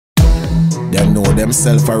Them know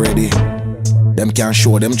themself already. Them can't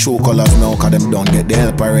show them true colors now, cause them don't get the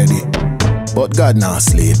help already. But God not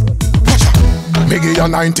sleep. Me give you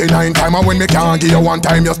 99 time, and when me can't give you one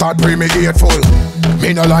time, you start pray me hateful.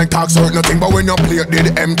 Me no like talk certain thing, but when your plate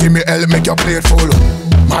did empty, me help make your plate full.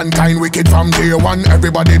 Mankind wicked from day one,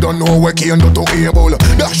 everybody don't know what can do to able.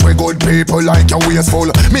 Dash with good people like your wasteful.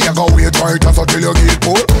 Me a go wait right until you get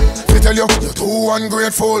full. They tell you, you're too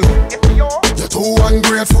ungrateful. You're too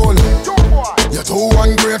ungrateful. You're too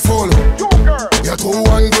ungrateful. You're too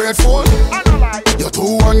ungrateful. You're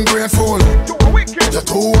too ungrateful. You're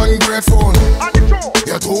too ungrateful.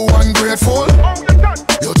 You're too ungrateful.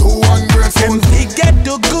 You're too ungrateful. Them forget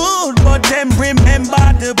the good, but them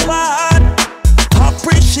remember the bad.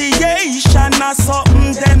 Appreciation is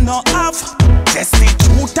something them no have. Just the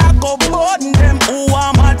truth I go burn them who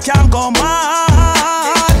are mad can go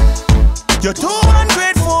mad. You're too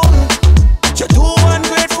ungrateful. You're too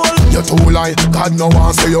ungrateful. You're too lie, God no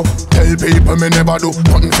want see you. Tell people me never do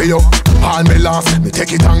nothing for you. All me laugh, me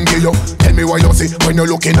take it and give you. Tell me what you see when you're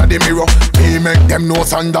looking at the mirror. Me make them know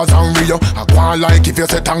Sanders and Rio. I go on like if you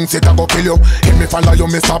say thanks it I go kill you. If me follow you,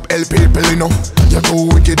 me stop help people you know. You're too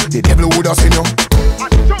wicked, the devil would have seen you.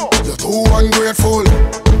 You're too ungrateful.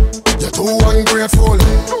 You're too ungrateful.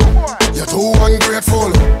 You're too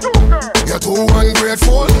ungrateful. You're too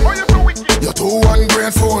ungrateful. You're too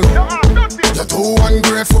ungrateful. You're too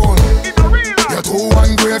ungrateful. You're too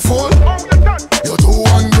ungrateful. You're too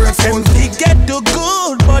ungrateful. Them forget the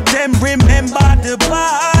good, but them remember the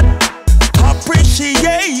bad.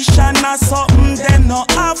 Appreciation is something them no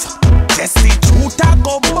have. Just the truth I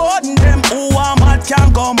go burn them who are mad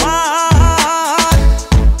can go mad.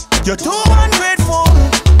 You're too ungrateful.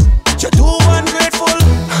 You're too ungrateful.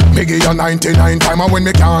 Me give you 99 time, and when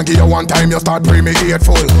me can't give you one time, you start pray me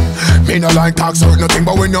hateful. Me no like talk certain thing,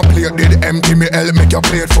 but when your plate did empty, me help make your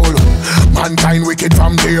plate full. Mankind wicked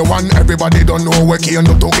from day one, everybody don't know what can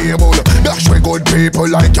do to able. Dash with good people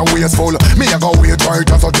like your wasteful. Me a go wait right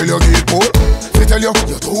until you get full. They tell you,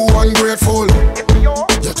 you're too ungrateful.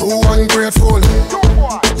 You're too ungrateful.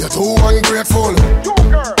 You're too ungrateful.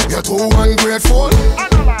 You're too ungrateful.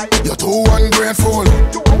 You're too ungrateful.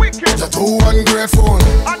 You're too ungrateful.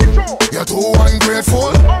 You're too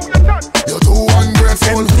ungrateful. You're too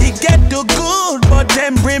ungrateful. Them forget the good, but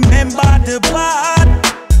them remember the bad.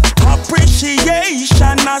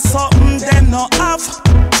 Appreciation is something them no have.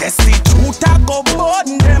 Just the truth I go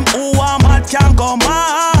burn them who are mad can go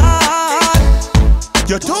mad.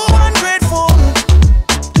 You're too ungrateful.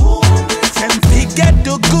 Them forget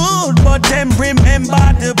the good, but them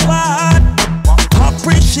remember the bad.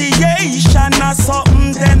 Appreciation is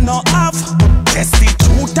something them no have. Just the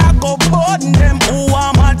truth I go burn them who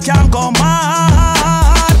are mad can go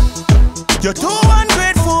mad. You're too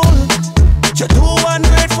ungrateful. You're too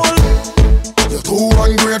ungrateful. You're too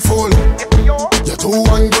ungrateful. You're too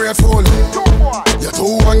ungrateful. You're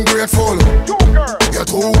too ungrateful. You're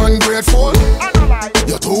too ungrateful.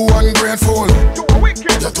 You're too ungrateful.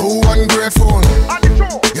 You're too ungrateful.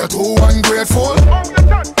 You're too ungrateful.